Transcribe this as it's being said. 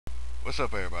What's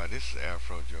up, everybody? This is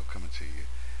Afro Joe coming to you.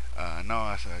 I know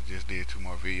I just did two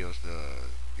more videos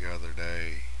the other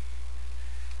day,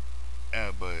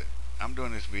 but I'm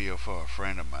doing this video for a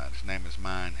friend of mine. His name is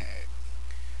Mindhacker,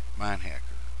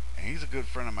 and he's a good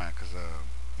friend of mine because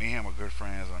me and him are good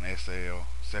friends on SL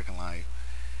Second Life,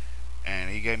 and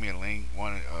he gave me a link,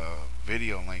 one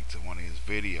video link to one of his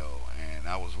video, and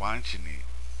I was watching it,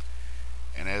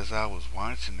 and as I was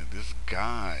watching it, this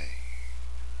guy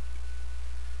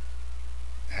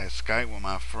had Skype with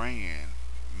my friend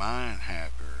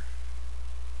Mindhacker,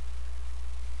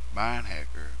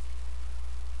 Mindhacker,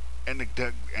 and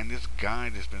this guy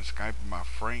that's been Skyping my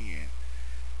friend,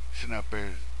 sitting up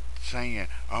there saying,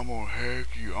 "I'm gonna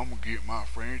hack you. I'm gonna get my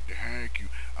friends to hack you.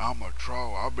 I'm a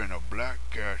troll. I've been a black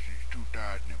cat since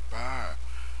 2005.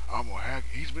 I'm gonna hack."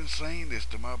 He's been saying this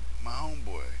to my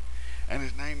homeboy, and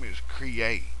his name is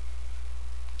Kre8,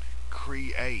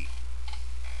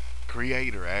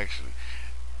 Kre8ar actually.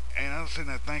 And I was sitting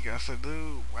there thinking, I said,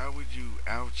 dude, why would you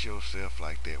out yourself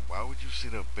like that? Why would you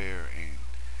sit up there and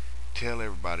tell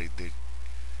everybody that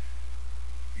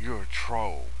you're a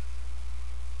troll?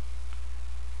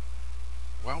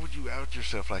 Why would you out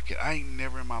yourself like that? I ain't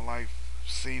never in my life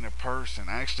seen a person.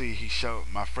 Actually, he showed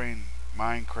my friend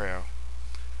Minecraft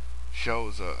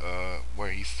shows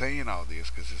where he's saying all this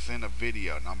because it's in a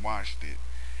video and I watched it.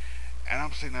 And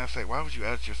I'm sitting there saying, why would you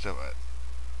out yourself?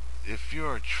 If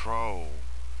you're a troll,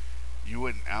 you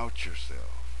wouldn't out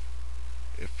yourself.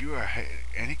 If you're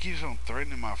and he keeps on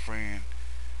threatening my friend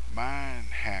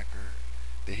Mindhacker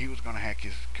that he was gonna hack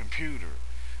his computer.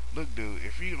 Look, dude,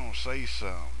 if you don't say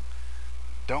something,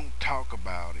 don't talk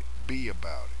about it. Be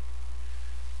about it.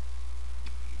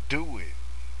 Do it.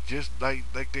 Just like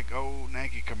the old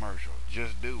Nike commercial.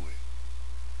 Just do it.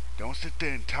 Don't sit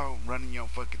there and talk, running your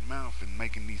fucking mouth and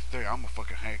making these threats. I'm gonna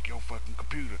fucking hack your fucking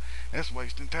computer. That's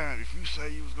wasting time. If you say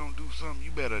you was gonna do something,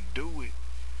 you better do it.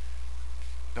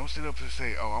 Don't sit up and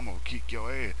say, "Oh, I'm gonna kick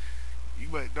your ass." You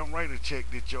don't write a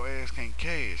check that your ass can't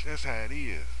cash. That's how it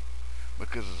is.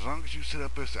 Because as long as you sit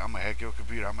up and say, "I'm gonna hack your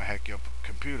computer," "I'm gonna hack your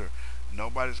computer,"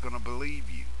 nobody's gonna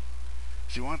believe you.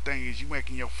 See, one thing is you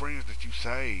making your friends that you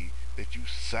say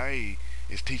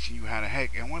is teaching you how to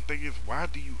hack, and one thing is, why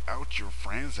do you out your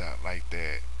friends out like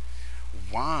that?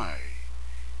 Why?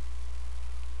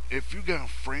 If you got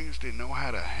friends that know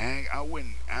how to hack, I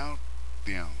wouldn't out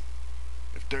them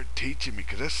if they're teaching me,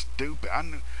 because that's stupid.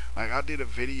 I did a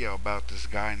video about this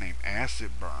guy named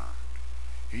Acid Burn.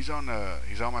 He's on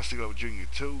my Steal Up Junior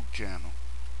 2 channel.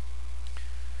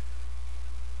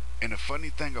 And the funny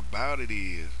thing about it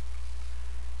is,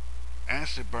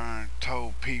 Acid Burn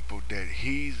told people that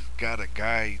he's got a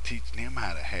guy teaching him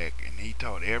how to hack, and he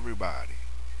taught everybody.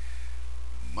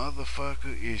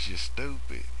 Motherfucker, is you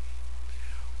stupid?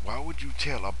 Why would you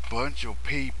tell a bunch of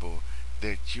people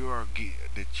that you're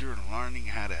learning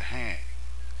how to hack?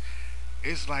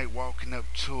 It's like walking up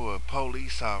to a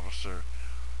police officer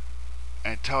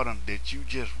and told him that you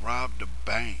just robbed a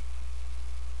bank.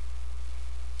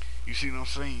 You see what I'm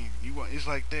saying? It's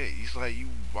like that. It's like you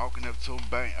walking up to a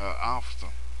bank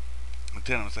officer and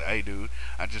telling him, say, "Hey, dude,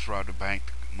 I just robbed a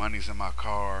bank. Money's in my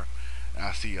car, and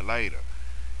I'll see you later."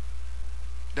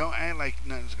 Don't act like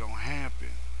nothing's gonna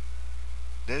happen.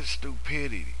 That's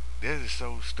stupidity. That is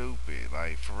so stupid.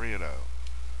 Like, for real though.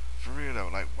 For real though.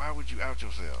 Like, why would you out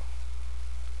yourself?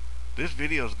 This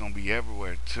video is gonna be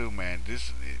everywhere too, man.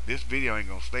 This video ain't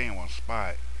gonna stay in one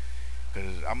spot.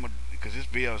 Cause this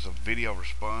video is a video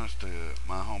response to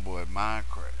my homeboy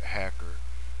Minecraft Hacker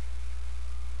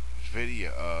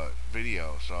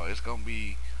video. So it's gonna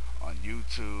be on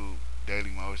YouTube,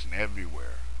 Daily Motion,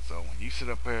 everywhere. So when you sit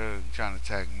up here trying to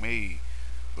attack me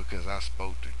because I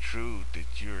spoke the truth,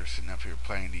 that you're sitting up here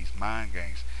playing these mind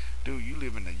games, dude, you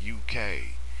live in the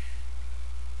UK.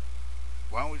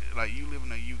 Why would, like, you live in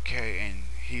the UK and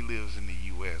he lives in the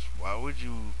US? Why would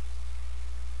you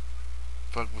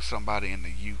fuck with somebody in the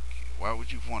UK? Why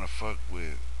would you want to fuck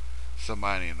with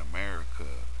somebody in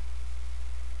America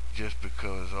just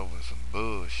because over some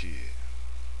bullshit?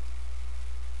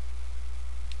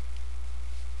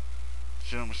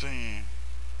 See what I'm saying?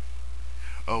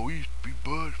 "Oh, we used to be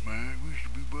buds, man. We used to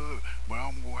be buds, but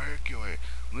I'm gonna hack your ass."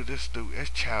 Look, that's stupid.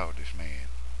 That's childish, man.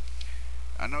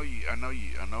 I know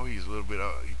he's a little bit.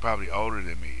 He's probably older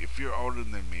than me. If you're older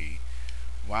than me,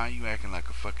 why are you acting like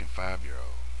a fucking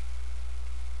 5-year-old?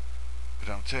 But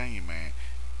I'm telling you, man,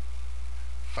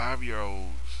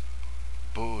 5-year-olds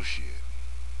bullshit.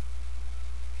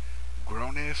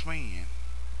 Grown ass men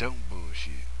don't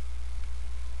bullshit.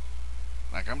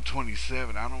 Like, I'm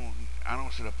 27. I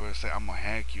don't sit up there and say I'm gonna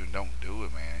hack you and don't do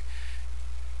it, man.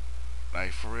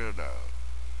 Like, for real though.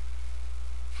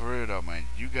 For real though, man,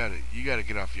 you gotta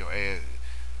get off your ass.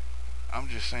 I'm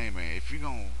just saying, man, if you're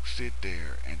gonna sit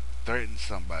there and threaten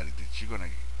somebody that you're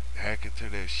gonna hack into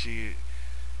that shit,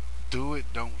 do it,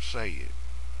 don't say it.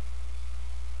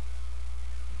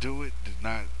 Do it, do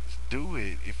not do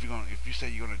it. If you say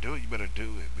you're gonna do it, you better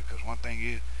do it. Because one thing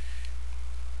is,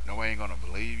 nobody ain't gonna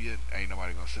believe you. Ain't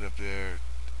nobody gonna sit up there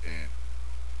and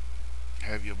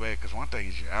have your back. Because one thing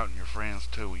is you're outing your friends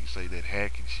too when you say that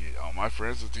hacking shit. Oh, my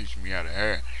friends are teaching me how to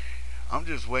hack. I'm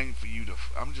just waiting for you to.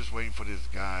 I'm just waiting for this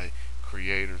guy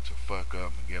creator to fuck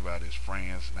up and give out his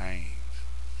friends' names.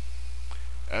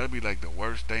 That'd be like the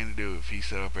worst thing to do if he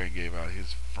set up there and gave out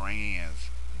his friends'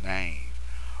 names.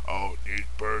 Oh, this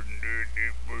person did,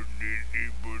 this person did,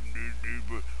 this person did, this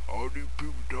person. All these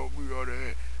people taught me how to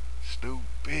act.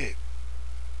 Stupid.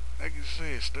 Like you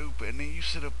said, stupid. And then you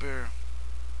sit up there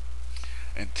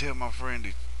and tell my friend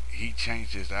that he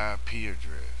changed his IP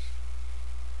address,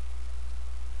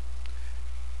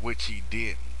 which he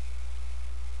didn't.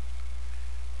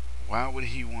 Why would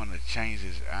he want to change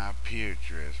his IP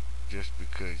address just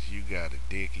because you got a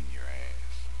dick in your ass?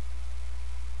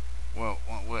 Well,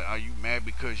 what, are you mad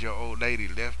because your old lady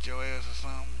left your ass or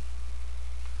something?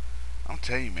 I'm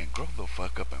telling you, man, grow the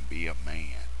fuck up and be a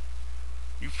man.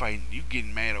 You fighting, you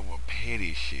getting mad over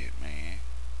petty shit, man.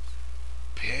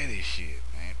 Petty shit,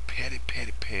 man. Petty,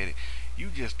 petty, petty. You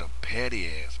just a petty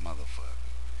ass motherfucker.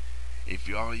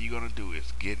 If all you gonna do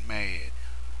is get mad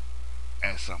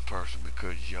at some person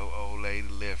because your old lady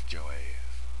left your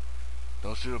ass.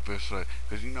 Don't sit up and say,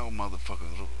 because you know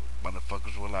motherfuckers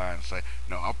will lie and say,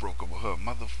 no, I broke up with her,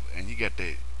 and he got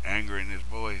that anger in his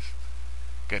voice,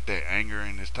 got that anger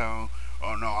in his tone.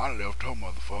 Oh no, I left her,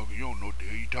 motherfucker. You don't know what the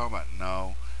hell you talking about.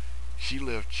 No, she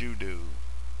left you, dude.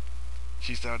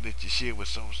 She saw that your shit was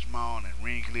so small and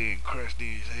wrinkly and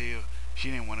crusty as hell. She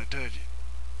didn't want to touch it.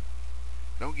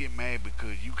 Don't get mad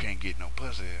because you can't get no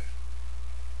pussy.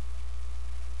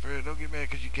 First, don't get mad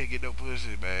because you can't get no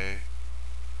pussy, man.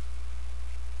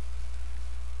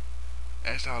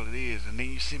 That's all it is. And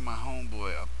then you see my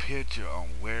homeboy a picture on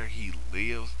where he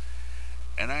lives,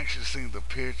 and I actually seen the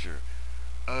picture.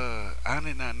 I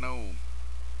did not know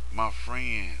my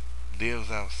friend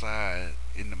lives outside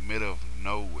in the middle of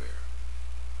nowhere.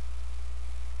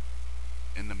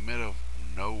 In the middle of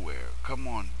nowhere. Come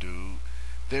on, dude.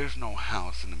 There's no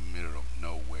house in the middle of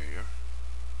nowhere.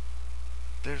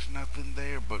 There's nothing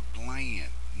there but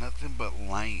land. Nothing but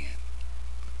land.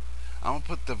 I'm gonna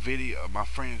put the video, my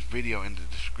friend's video, in the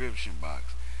description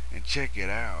box and check it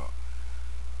out.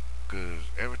 Cause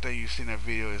everything you see in that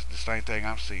video is the same thing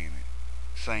I'm saying.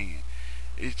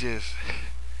 It's just,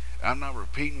 I'm not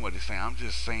repeating what it's saying. I'm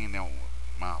just saying that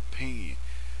my opinion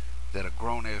that a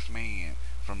grown ass man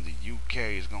from the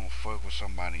UK is gonna fuck with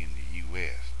somebody in the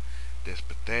US. That's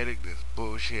pathetic, that's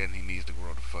bullshit, and he needs to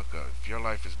grow the fuck up. If your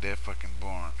life is that fucking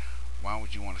boring, why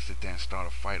would you want to sit there and start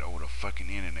a fight over the fucking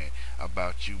internet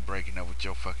about you breaking up with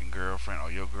your fucking girlfriend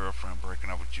or your girlfriend breaking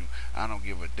up with you? I don't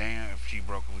give a damn if she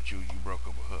broke up with you, you broke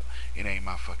up with her. It ain't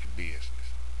my fucking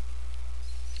business.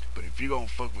 But if you gonna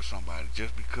fuck with somebody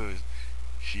just because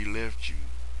she left you,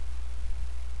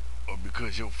 or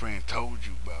because your friend told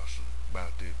you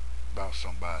about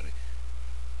somebody,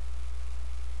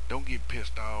 don't get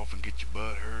pissed off and get your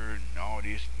butt hurt and all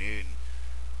this and that.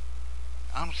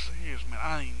 I'm serious, man.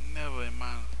 I ain't never in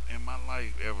my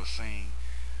life ever seen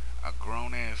a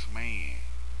grown ass man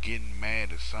getting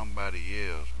mad at somebody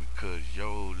else because your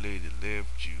old lady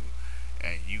left you,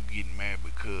 and you getting mad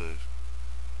because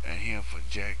and him for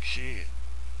jack shit.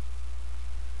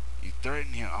 You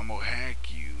threaten him, I'm gonna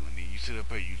hack you, and then you sit up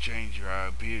here, you change your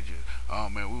IP address. Oh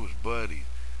man, we was buddies.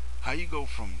 How you go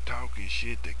from talking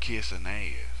shit to kissing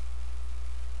ass?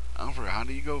 I'm for how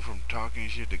do you go from talking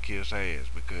shit to kiss ass?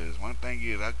 Because one thing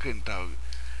is, I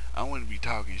wouldn't be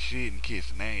talking shit and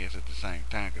kissing ass at the same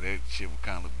time, because that shit would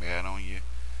kind of look bad on you.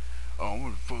 Oh, I'm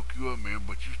gonna fuck you up, man,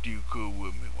 but you still cool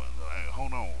with me. Well, like,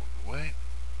 hold on, what?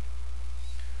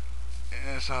 And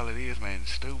that's all it is, man.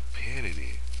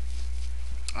 Stupidity.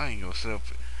 I ain't gonna sit up.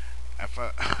 If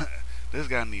I, this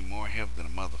guy need more help than a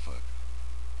motherfucker.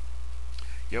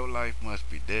 Your life must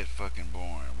be that fucking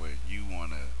boring where you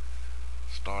wanna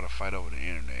start a fight over the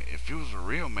internet. If you was a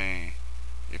real man,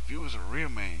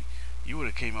 you would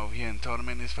have came over here and told him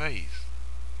in his face.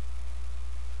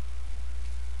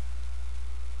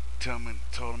 Told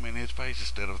him in his face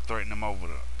instead of threatening him over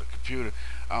the computer.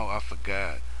 Oh, I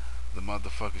forgot. The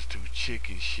motherfucker's too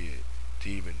chicken shit to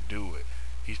even do it.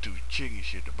 He's too chicken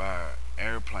shit to buy an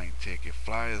airplane ticket,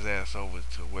 fly his ass over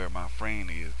to where my friend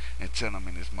is, and tell him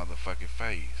in his motherfucking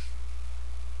face.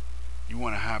 You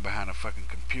wanna hide behind a fucking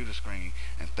computer screen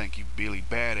and think you Billy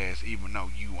Badass even though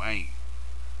you ain't.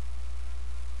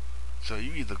 So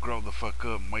you either grow the fuck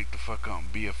up and wake the fuck up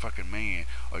and be a fucking man,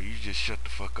 or you just shut the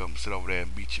fuck up and sit over there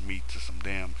and beat your meat to some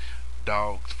damn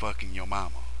dogs fucking your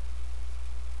mama.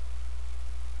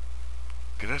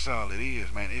 Cause that's all it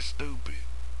is, man. It's stupid.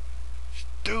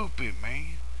 Stupid,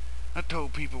 man. I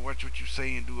told people watch what you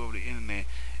say and do over the internet,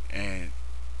 and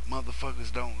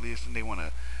motherfuckers don't listen. They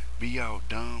wanna be all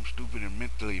dumb, stupid, and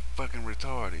mentally fucking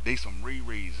retarded. They some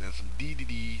rereads and some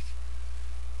DDDs.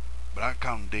 But I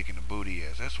call him Dick in the Booty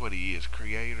Ass. That's what he is,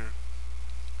 Kre8ar.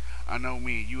 I know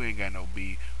me and you ain't got no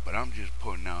beef, but I'm just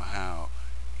putting out how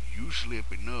you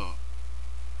slipping up.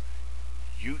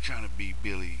 You trying to be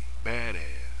Billy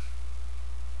Badass.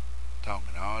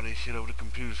 Talking all this shit over the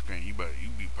computer screen. You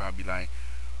be probably like,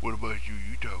 what about you?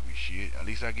 You talking shit. At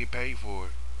least I get paid for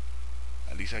it.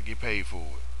 At least I get paid for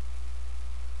it.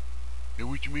 Then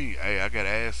what you mean? Hey, I got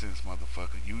AdSense,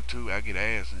 motherfucker. You too? I get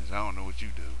AdSense. I don't know what you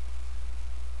do.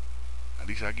 At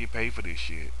least I get paid for this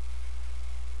shit.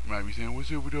 You might be saying,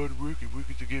 what's up with all the rookies?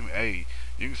 Rookies are giving. Hey,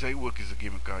 you can say rookies are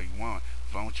giving all you want.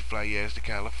 Why don't you fly your ass to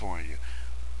California?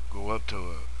 Go up to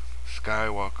a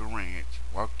Skywalker Ranch,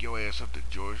 walk your ass up to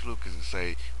George Lucas and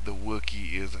say the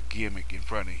Wookiee is a gimmick in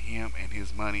front of him and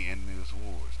his money and his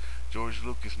wars. George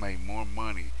Lucas made more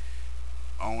money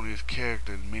on his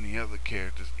character than many other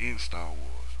characters in Star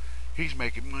Wars. He's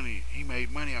making money. He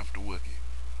made money off the Wookiee.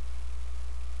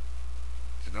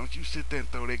 So don't you sit there and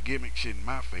throw that gimmick shit in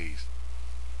my face.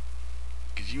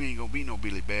 Cause you ain't gonna be no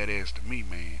Billy Badass to me,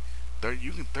 man.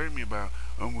 You can threaten me about,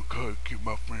 I'm gonna call keep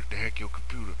my friends to hack your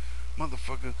computer.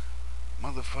 Motherfucker,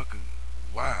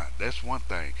 why? That's one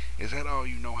thing. Is that all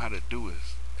you know how to do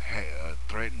is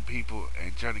threaten people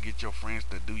and trying to get your friends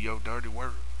to do your dirty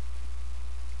work?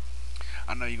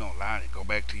 I know you're gonna lie and go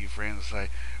back to your friends and say,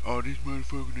 oh, this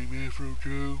motherfucker named Afro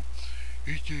Joe,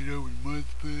 he said I was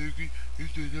motherfucker, he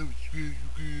said I was special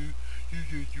girl, he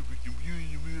said you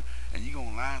was, and you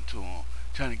gonna lie to them,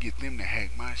 trying to get them to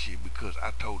hack my shit because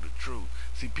I told the truth.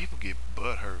 See, people get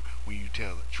butthurt when you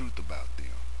tell the truth about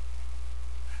them.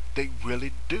 They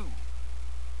really do.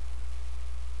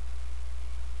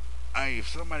 Hey, if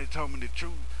somebody told me the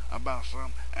truth about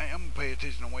something, hey, I'm gonna pay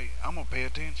attention. I'm gonna pay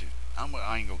attention. I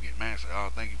ain't gonna get mad and say,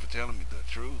 oh, thank you for telling me the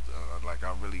truth. Like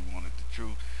I really wanted the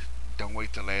truth. Don't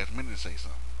wait till last minute to say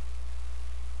something.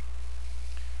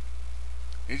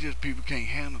 It's just people can't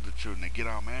handle the truth and they get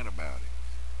all mad about it.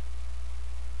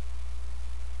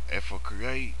 And for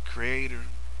Kre8ar,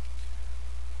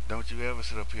 don't you ever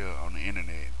sit up here on the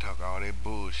internet and talk all that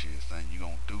bullshit saying you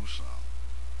gonna do something.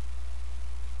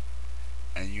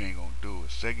 And you ain't gonna do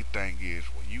it. Second thing is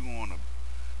when you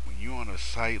on a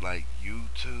site like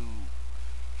YouTube,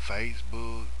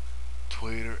 Facebook,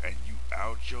 Twitter, and you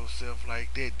out yourself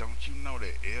like that, don't you know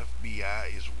that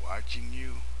FBI is watching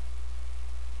you?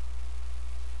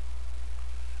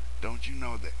 Don't you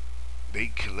know that they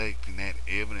collecting that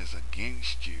evidence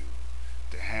against you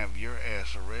to have your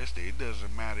ass arrested? It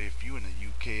doesn't matter if you in the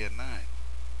UK or not.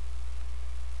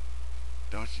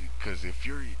 Don't you? Because if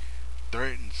you're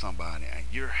threatening somebody and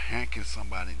you're hacking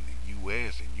somebody in the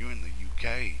US and you're in the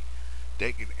UK,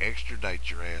 they can extradite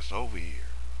your ass over here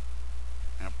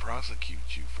and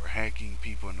prosecute you for hacking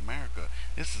people in America.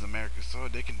 This is America, so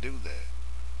they can do that.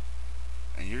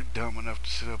 And you're dumb enough to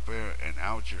sit up there and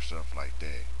out yourself like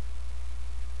that.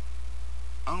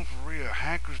 I'm for real.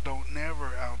 Hackers don't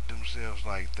never out themselves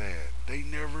like that. They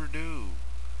never do.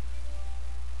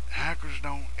 Hackers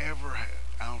don't ever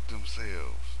out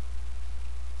themselves.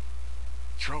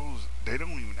 Trolls, they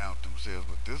don't even out themselves.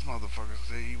 But this motherfucker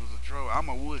said he was a troll. I'm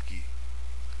a Wookiee.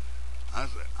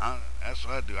 That's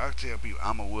what I do. I tell people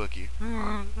I'm a Wookiee.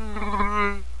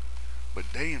 But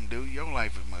damn, dude, your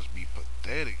life must be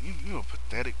pathetic. You a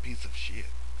pathetic piece of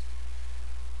shit.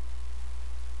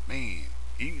 Man,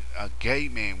 a gay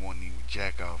man won't even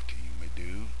jack off to you, my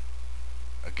dude.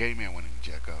 A gay man won't even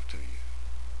jack off to you.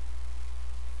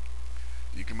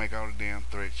 You can make all the damn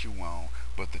threats you want,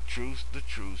 but the truth, the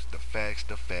facts,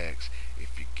 the facts.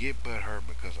 If you get butthurt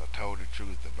because I told the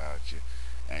truth about you,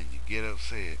 and you get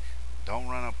upset, don't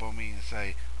run up on me and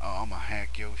say, oh, I'm gonna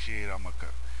hack your shit, I'm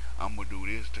gonna do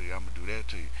this to you, I'm gonna do that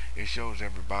to you. It shows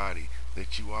everybody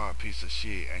that you are a piece of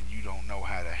shit and you don't know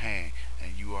how to hang,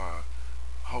 and you are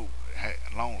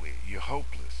lonely. You're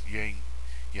hopeless.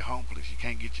 You're hopeless. You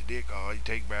can't get your dick off. You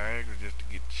take Viagra just to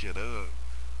get shit up.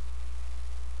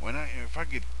 If I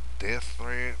get death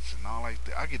threats and all like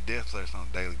that, I get death threats on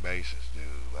a daily basis,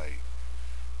 dude.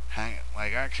 I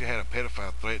actually had a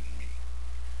pedophile threaten me.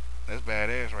 That's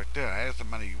badass right there. I had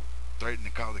somebody threaten to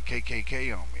call the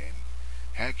KKK on me, and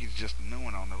hacking's just a new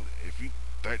one on the. If you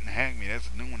threaten to hack me, that's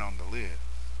a new one on the list.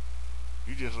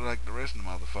 You just like the rest of the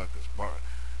motherfuckers,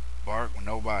 bark with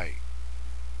no bite.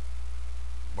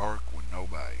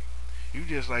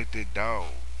 just like that dog.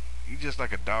 You just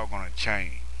like a dog on a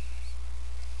chain,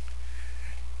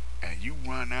 and you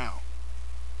run out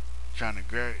trying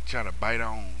to bite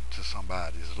on to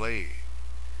somebody's leg.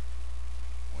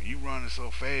 When you running so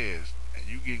fast and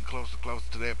you getting closer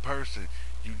to that person,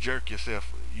 you jerk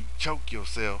yourself, you choke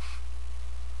yourself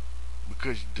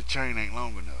because the chain ain't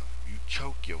long enough. You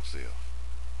choke yourself.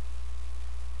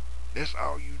 That's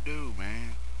all you do,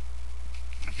 man.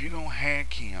 If you gonna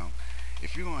hack him,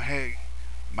 if you gonna hack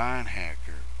Mind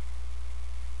Hacker,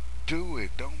 do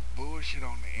it. Don't bullshit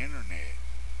on the internet.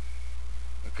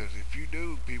 Because if you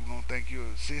do, people gonna think you're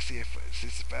a sissy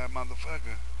 5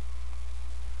 motherfucker.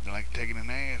 They like taking an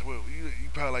ass. Well, you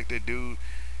probably like that dude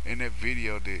in that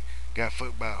video that got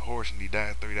fucked by a horse and he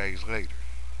died 3 days later.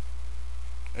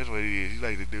 That's what it is. He's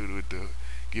like the dude with the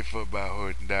get fucked by a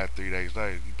horse and died 3 days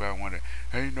later. You probably wonder,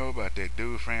 how you know about that?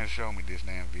 Dude, friends showed me this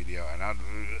damn video, and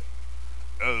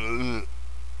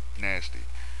nasty.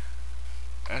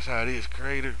 That's how it is,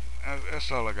 Kre8ar.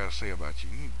 That's all I gotta say about you.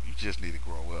 You just need to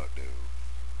grow up, dude.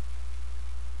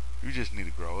 You just need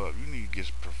to grow up. You need to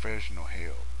get professional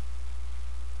help.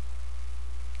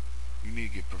 You need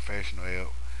to get professional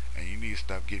help, and you need to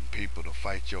stop getting people to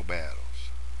fight your battles.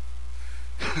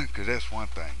 Because that's one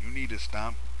thing. You need to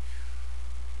stop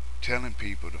telling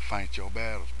people to fight your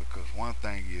battles, because one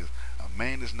thing is, a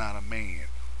man is not a man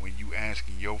when you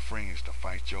asking your friends to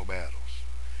fight your battles.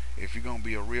 If you're gonna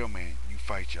be a real man, you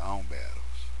fight your own battles.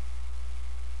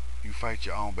 You fight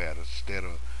your own battles instead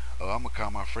of, oh, I'm gonna call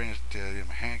my friends and tell them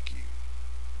to hack you.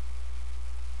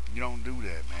 You don't do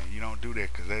that, man. You don't do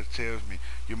that, because that tells me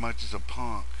you're much as a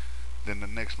punk than the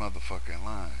next motherfucker in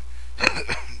line.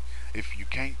 If you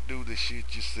can't do the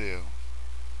shit yourself,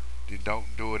 then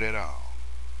don't do it at all.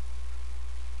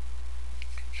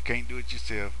 If you can't do it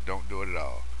yourself, don't do it at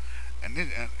all. And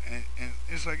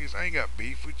it's like I ain't got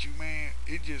beef with you, man.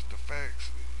 It's just the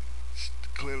facts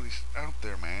clearly out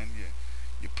there, man.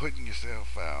 You're putting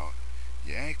yourself out.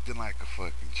 You're acting like a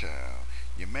fucking child.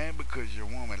 You're mad because your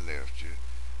woman left you.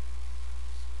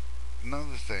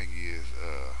 Another thing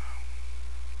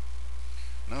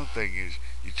is,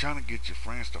 you're trying to get your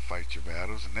friends to fight your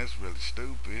battles, and that's really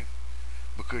stupid.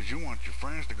 Because you want your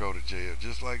friends to go to jail,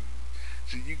 just like,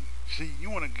 you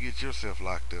want to get yourself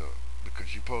locked up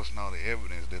because you're posting all the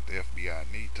evidence that the FBI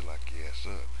need to lock your ass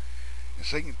up. And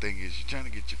second thing is, you're trying to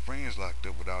get your friends locked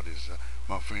up with all this,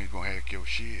 my friend's gonna hack your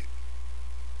shit.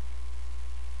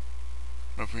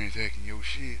 My friend's hacking your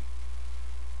shit.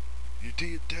 You're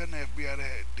telling the FBI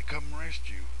to come arrest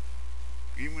you.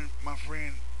 Even my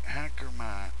friend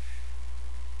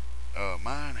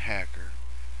Mind Hacker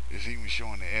is even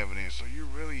showing the evidence, so you're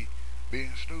really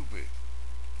being stupid.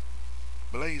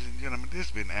 But ladies and gentlemen, this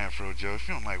has been Afro Joe. If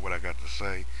you don't like what I got to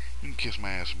say, you can kiss my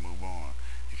ass and move on.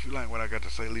 If you like what I got to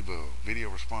say, leave a video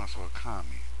response or a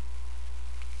comment.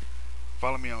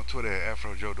 Follow me on Twitter at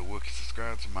Afro Joe the Wookie.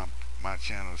 Subscribe to my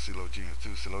channel, CeeLo Jr. 2,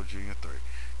 CeeLo Jr. 3.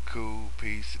 Cool,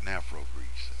 peace, and Afro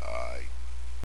grease. Alright.